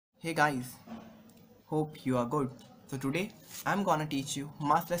Hey guys, hope you are good. So today I'm gonna teach you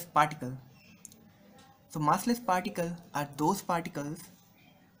massless particle. So massless particle are those particles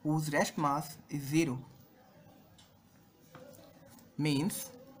whose rest mass is zero, means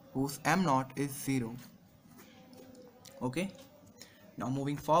whose m naught is zero. Okay. Now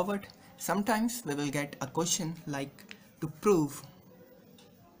moving forward, sometimes we will get a question like to prove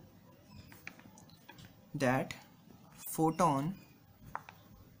that photon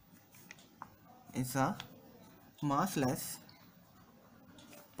is a massless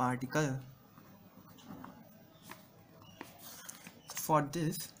particle. For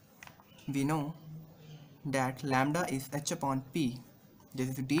this, we know that lambda is h upon p.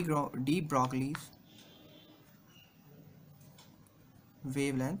 This is de Broglie's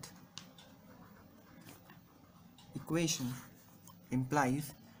wavelength equation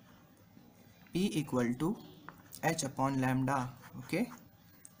implies p equal to h upon lambda. Okay,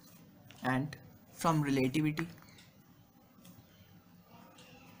 and from relativity,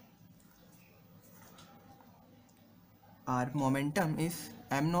 our momentum is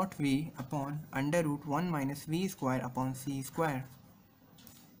m naught v upon under root 1 minus v square upon c square.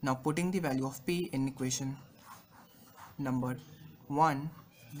 Now putting the value of p in equation number 1,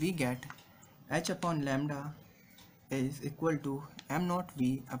 we get h upon lambda is equal to m naught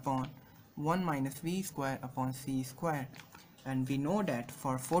v upon 1 minus v square upon c square, and we know that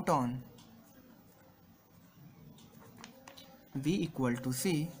for photon v equal to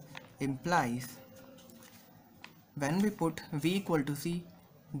c implies when we put v equal to c,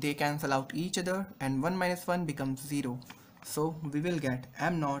 they cancel out each other and 1 minus 1 becomes 0. So we will get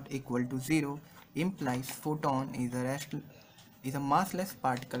m naught equal to 0 implies photon is a massless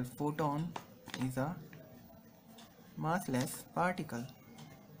particle. Photon is a massless particle.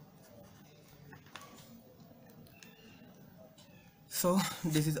 So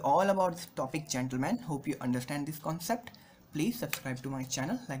this is all about this topic, gentlemen. Hope you understand this concept. Please subscribe to my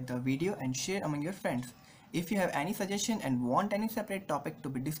channel, like the video and share among your friends. If you have any suggestion and want any separate topic to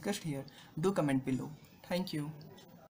be discussed here, do comment below. Thank you.